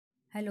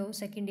Hello,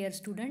 second year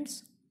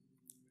students.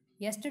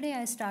 Yesterday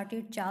I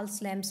started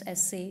Charles Lamb's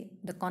essay,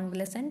 The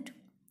Convalescent,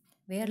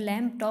 where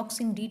Lamb talks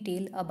in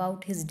detail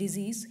about his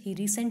disease he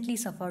recently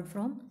suffered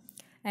from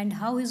and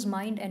how his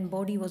mind and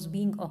body was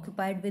being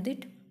occupied with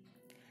it.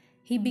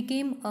 He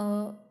became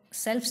a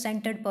self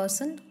centered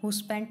person who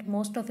spent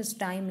most of his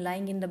time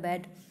lying in the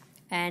bed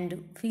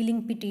and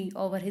feeling pity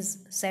over his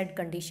sad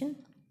condition.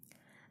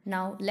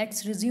 Now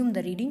let's resume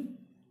the reading.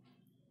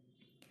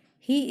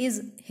 He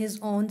is his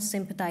own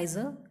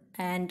sympathizer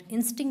and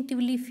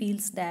instinctively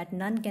feels that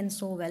none can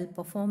so well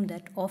perform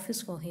that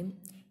office for him.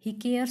 He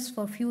cares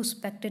for few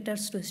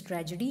spectators to his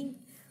tragedy.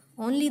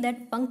 Only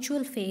that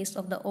punctual face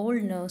of the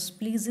old nurse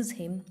pleases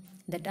him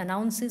that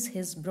announces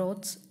his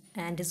broths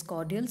and his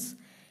cordials.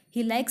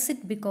 He likes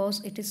it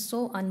because it is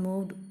so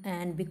unmoved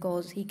and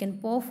because he can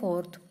pour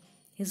forth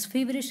his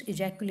feverish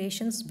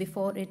ejaculations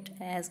before it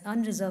as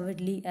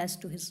unreservedly as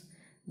to his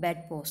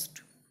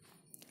bedpost.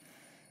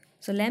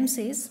 So Lamb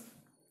says,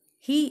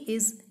 he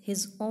is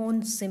his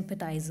own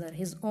sympathizer,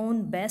 his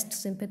own best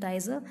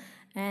sympathizer,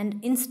 and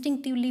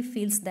instinctively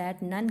feels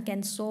that none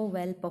can so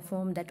well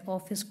perform that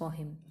office for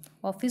him.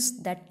 Office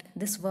that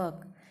this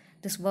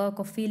work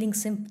of feeling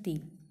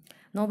sympathy.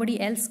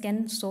 Nobody else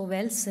can so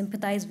well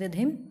sympathize with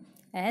him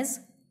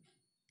as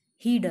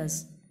he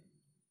does.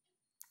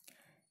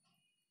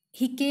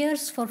 He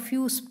cares for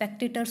few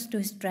spectators to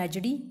his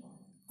tragedy.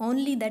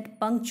 Only that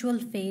punctual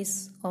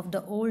face of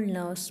the old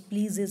nurse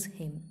pleases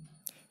him.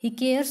 He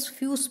cares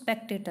few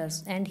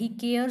spectators and he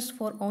cares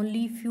for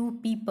only few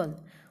people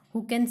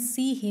who can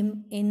see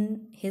him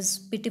in his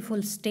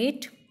pitiful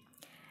state,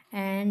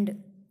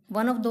 and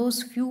one of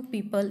those few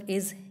people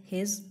is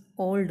his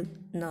old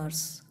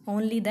nurse.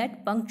 Only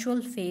that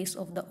punctual face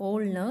of the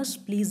old nurse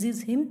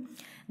pleases him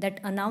that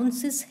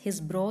announces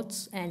his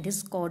broths and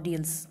his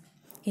cordials.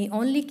 He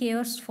only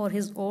cares for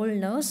his old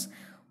nurse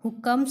who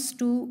comes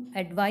to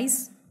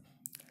advise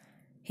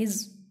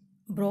his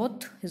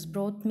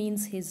broth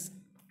means his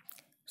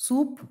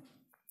soup,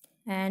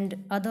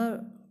 and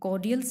other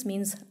cordials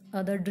means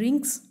other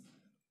drinks.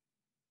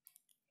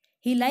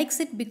 He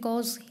likes it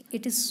because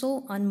it is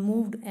so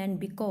unmoved and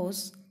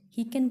because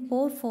he can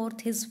pour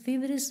forth his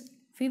feverish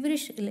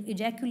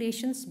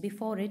ejaculations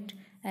before it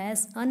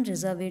as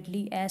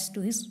unreservedly as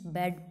to his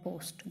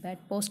bedpost.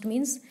 Bedpost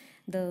means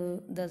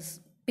the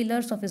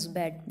pillars of his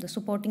bed, the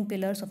supporting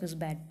pillars of his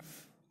bed.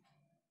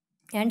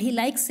 And he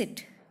likes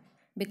it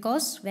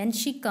because when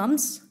she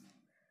comes,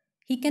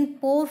 he can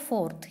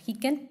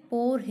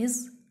pour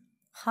his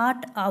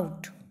heart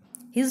out,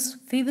 his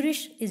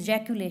feverish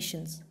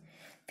ejaculations.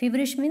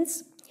 Feverish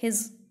means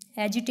his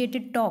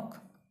agitated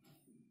talk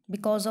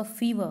because of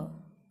fever,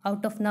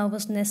 out of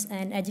nervousness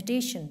and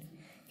agitation.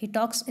 He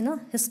talks in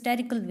a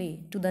hysterical way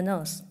to the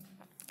nurse.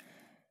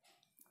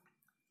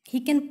 He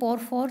can pour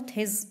forth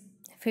his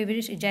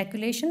feverish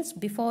ejaculations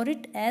before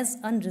it as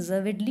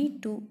unreservedly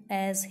to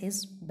as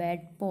his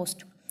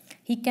bedpost.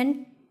 He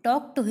can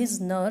talk to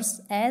his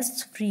nurse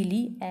as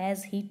freely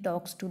as he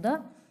talks to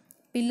the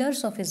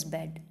pillars of his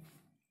bed.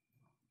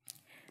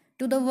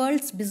 To the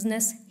world's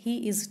business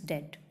he is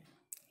dead.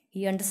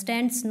 He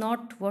understands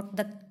not what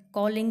the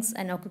callings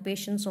and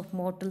occupations of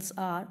mortals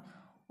are,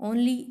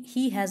 only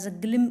he has a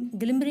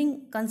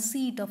glimmering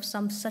conceit of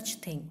some such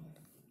thing.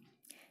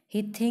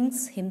 He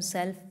thinks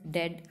himself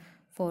dead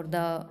for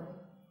the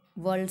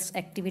world's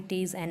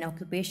activities and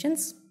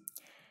occupations,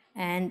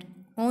 and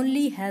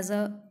only has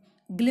a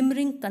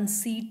glimmering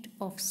conceit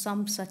of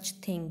some such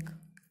thing.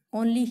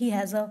 Only he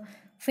has a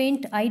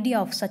faint idea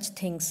of such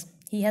things.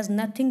 He has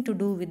nothing to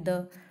do with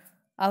the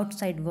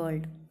outside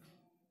world.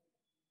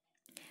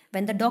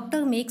 When the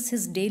doctor makes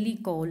his daily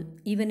call,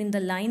 even in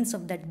the lines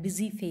of that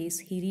busy face,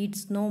 he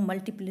reads no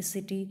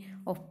multiplicity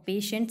of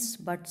patients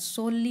but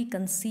solely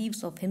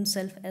conceives of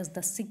himself as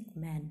the sick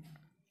man.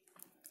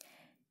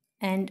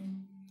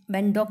 And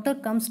when doctor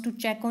comes to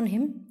check on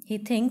him, he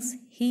thinks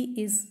he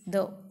is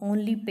the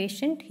only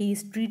patient he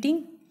is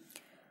treating.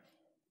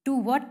 To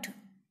what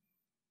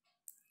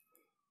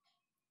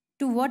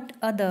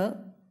other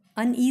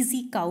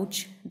uneasy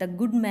couch the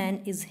good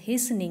man is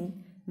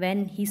hastening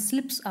when he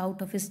slips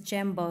out of his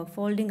chamber,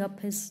 folding up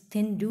his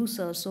thin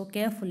douceur so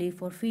carefully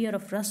for fear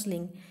of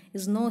rustling,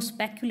 is no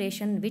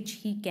speculation which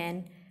he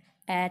can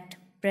at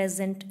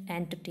present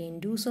entertain.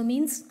 Douceur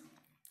means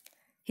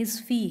his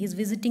fee, his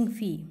visiting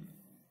fee.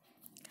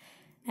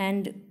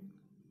 And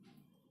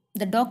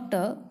the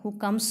doctor who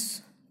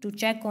comes to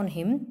check on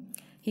him,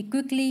 he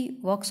quickly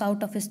walks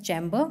out of his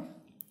chamber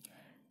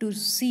to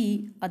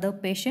see other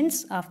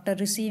patients after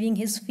receiving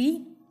his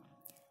fee,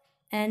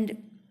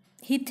 and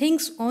he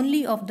thinks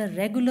only of the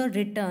regular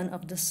return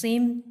of the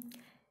same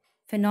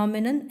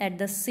phenomenon at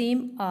the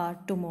same hour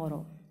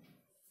tomorrow.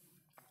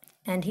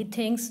 And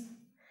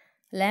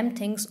Lamb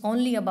thinks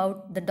only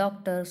about the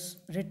doctor's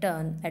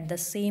return at the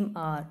same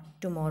hour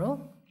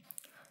tomorrow.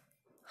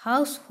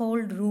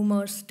 Household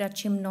rumors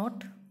touch him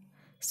not.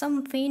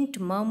 Some faint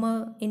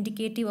murmur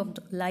indicative of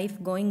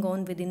life going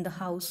on within the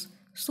house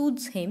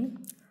soothes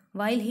him,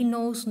 while he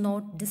knows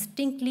not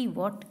distinctly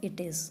what it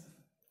is.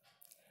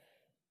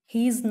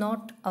 He is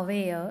not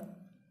aware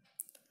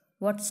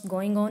what's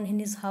going on in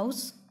his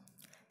house.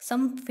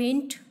 Some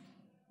faint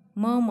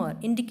murmur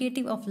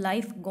indicative of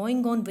life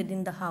going on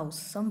within the house.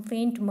 Some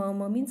faint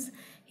murmur means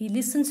he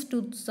listens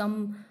to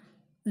some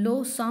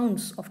low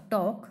sounds of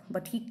talk,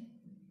 but he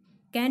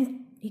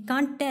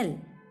can't tell,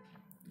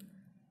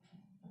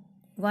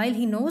 while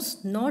he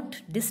knows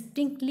not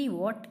distinctly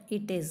what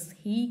it is.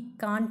 He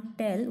can't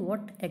tell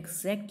what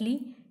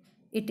exactly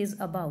it is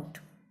about.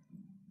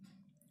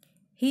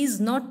 He is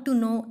not to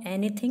know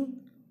anything,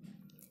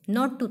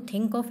 not to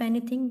think of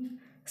anything.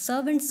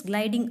 Servants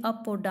gliding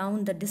up or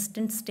down the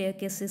distant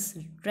staircases,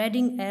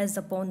 treading as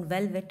upon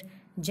velvet,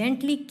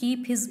 gently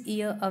keep his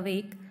ear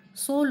awake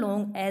so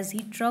long as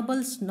he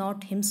troubles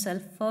not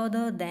himself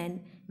further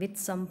than with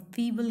some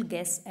feeble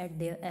guess at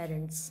their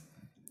errands.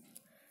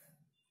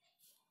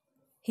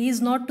 He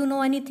is not to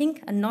know anything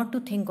and not to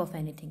think of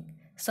anything.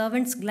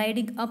 Servants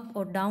gliding up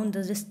or down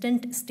the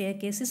distant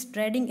staircases,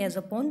 treading as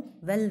upon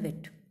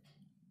velvet.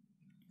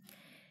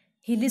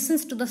 He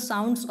listens to the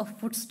sounds of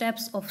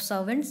footsteps of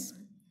servants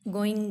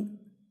going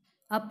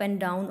up and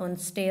down on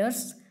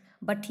stairs,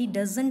 but he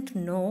doesn't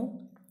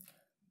know,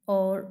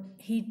 or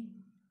he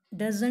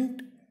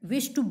doesn't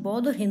wish to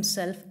bother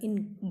himself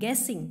in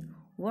guessing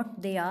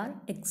what they are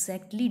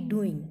exactly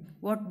doing,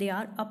 what they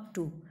are up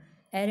to.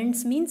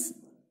 Errands means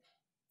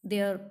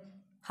their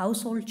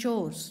household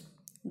chores,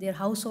 their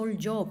household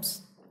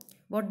jobs,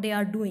 what they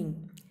are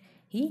doing.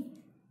 He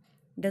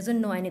doesn't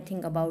know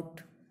anything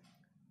about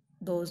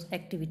those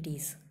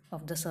activities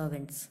of the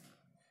servants.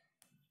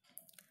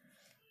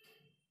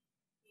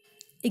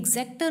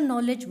 Exacter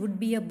knowledge would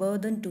be a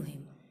burden to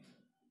him.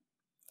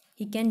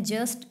 He can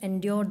just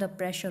endure the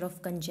pressure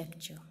of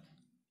conjecture.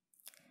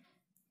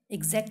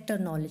 Exacter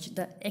knowledge,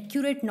 the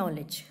accurate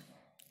knowledge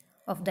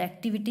of the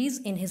activities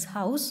in his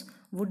house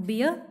would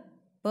be a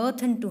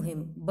burden to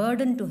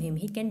him.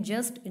 He can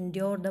just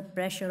endure the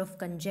pressure of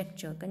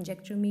conjecture.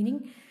 Conjecture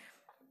meaning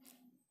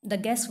the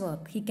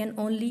guesswork. He can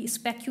only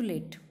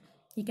speculate.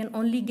 He can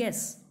only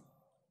guess.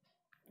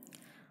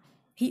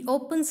 He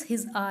opens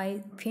his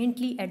eye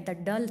faintly at the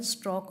dull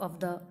stroke of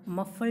the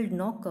muffled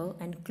knocker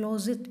and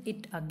closes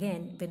it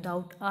again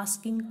without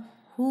asking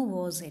who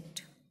was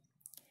it.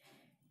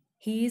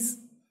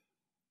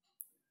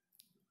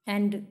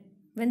 And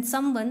when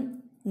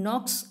someone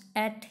knocks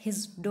at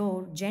his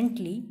door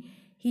gently,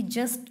 he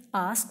just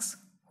asks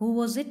who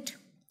was it,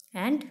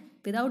 and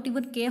without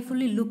even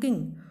carefully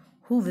looking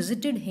who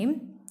visited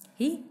him,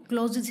 he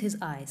closes his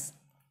eyes.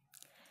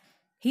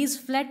 He is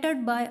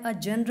flattered by a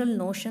general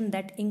notion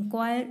that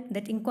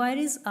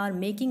inquiries are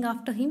making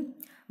after him,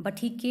 but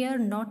he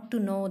cares not to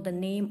know the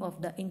name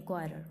of the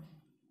inquirer.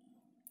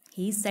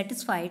 He is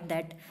satisfied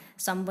that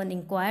someone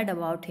inquired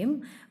about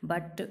him,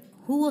 but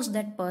who was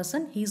that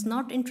person? He is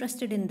not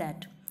interested in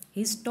that.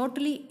 He is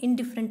totally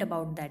indifferent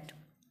about that.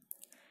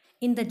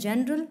 In the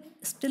general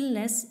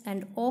stillness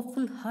and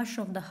awful hush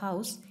of the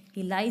house,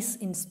 he lies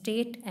in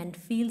state and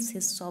feels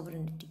his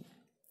sovereignty.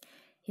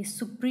 He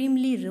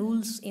supremely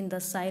rules in the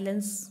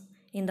silence,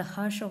 in the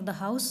hush of the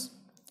house,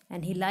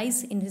 and he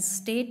lies in his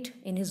state,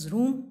 in his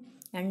room,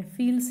 and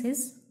feels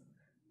his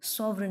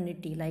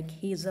sovereignty, like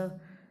he is a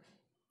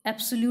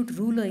absolute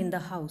ruler in the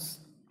house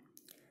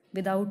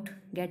without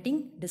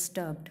getting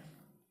disturbed.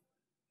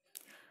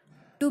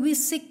 To be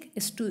sick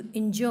is to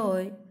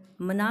enjoy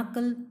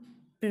monarchical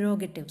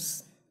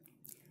prerogatives.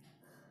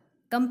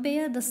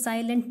 Compare the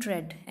silent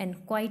tread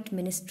and quiet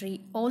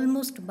ministry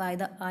almost by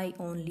the eye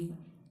only,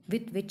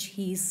 with which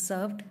he is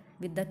served,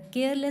 with the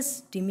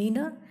careless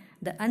demeanor,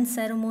 the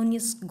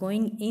unceremonious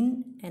going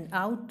in and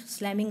out,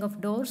 slamming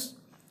of doors,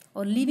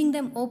 or leaving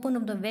them open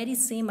of the very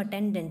same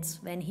attendants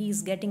when he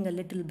is getting a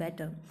little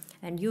better.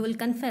 And you will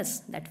confess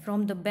that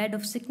from the bed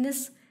of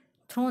sickness,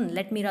 thrown,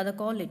 let me rather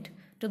call it,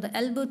 to the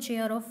elbow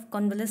chair of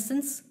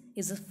convalescence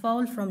is a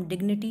fall from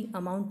dignity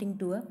amounting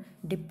to a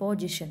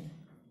deposition.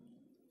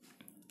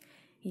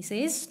 He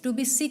says, to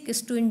be sick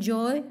is to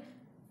enjoy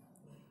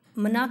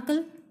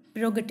monarchical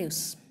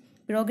prerogatives.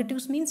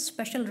 Prerogatives means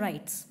special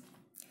rights.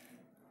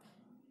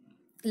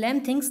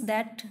 Lamb thinks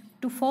that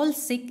to fall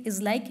sick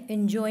is like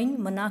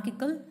enjoying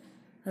monarchical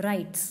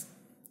rights.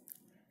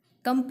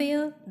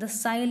 Compare the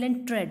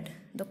silent tread,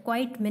 the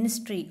quiet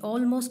ministry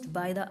almost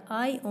by the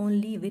eye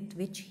only with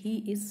which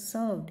he is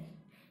served.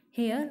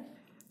 Here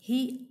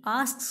he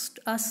asks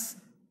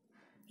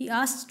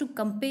to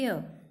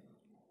compare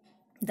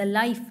the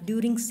life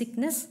during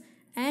sickness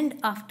and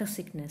after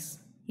sickness.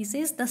 He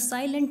says the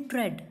silent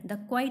tread, the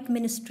quiet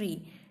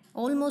ministry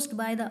almost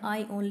by the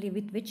eye only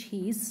with which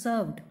he is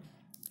served.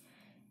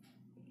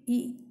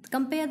 He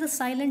compare the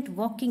silent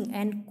walking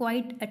and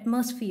quiet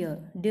atmosphere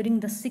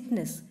during the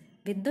sickness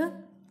with the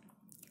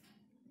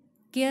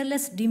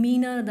careless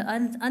demeanor, the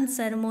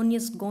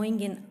unceremonious going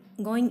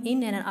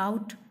in and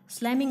out,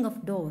 slamming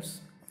of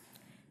doors.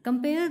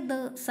 Compare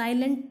the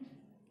silent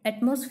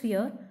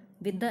atmosphere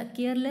with the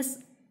careless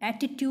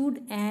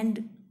attitude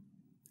and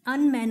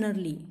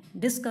unmannerly,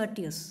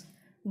 discourteous,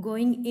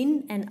 going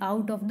in and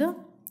out of the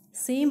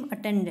same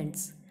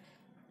attendants.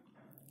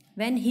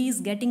 When he is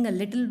getting a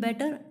little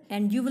better,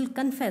 and you will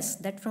confess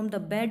that from the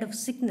bed of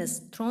sickness,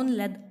 thrown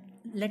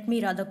let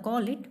me rather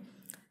call it,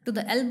 to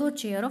the elbow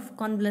chair of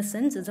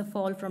convalescence is a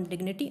fall from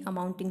dignity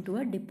amounting to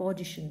a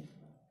deposition.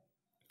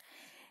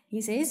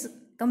 He says,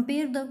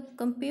 compare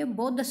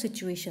both the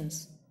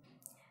situations,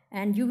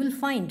 and you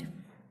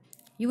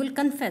will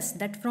confess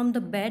that from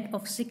the bed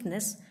of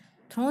sickness,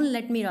 throne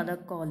let me rather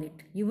call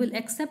it, you will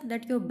accept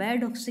that your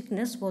bed of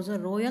sickness was a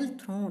royal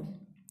throne,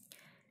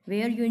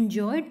 where you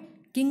enjoyed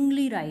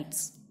kingly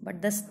rights,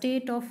 but the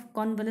state of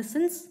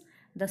convalescence,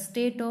 the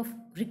state of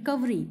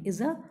recovery,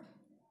 is a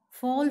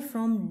fall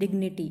from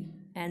dignity,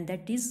 and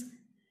that is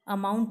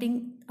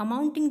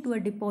amounting to a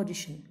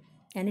deposition,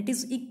 and it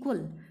is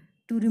equal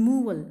to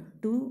removal,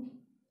 to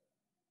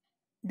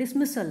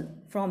dismissal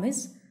from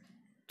his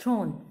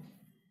throne.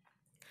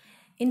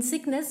 In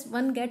sickness,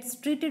 one gets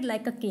treated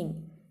like a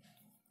king.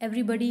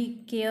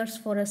 Everybody cares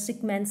for a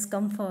sick man's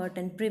comfort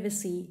and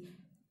privacy,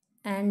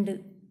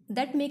 and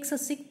that makes a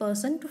sick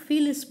person to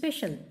feel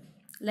special,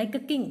 like a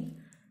king.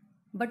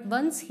 But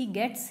once he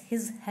gets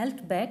his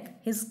health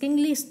back, his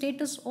kingly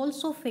status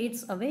also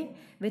fades away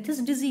with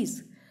his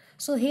disease.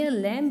 So here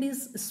Lamb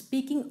is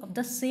speaking of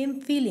the same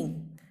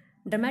feeling,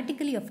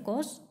 dramatically of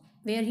course,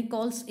 where he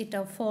calls it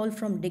a fall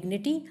from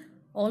dignity,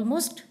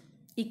 almost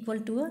equal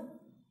to a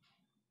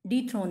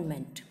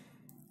dethronement.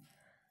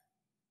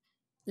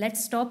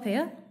 Let's stop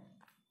here.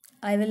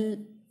 I will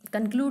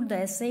conclude the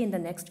essay in the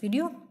next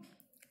video.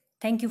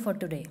 Thank you for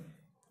today.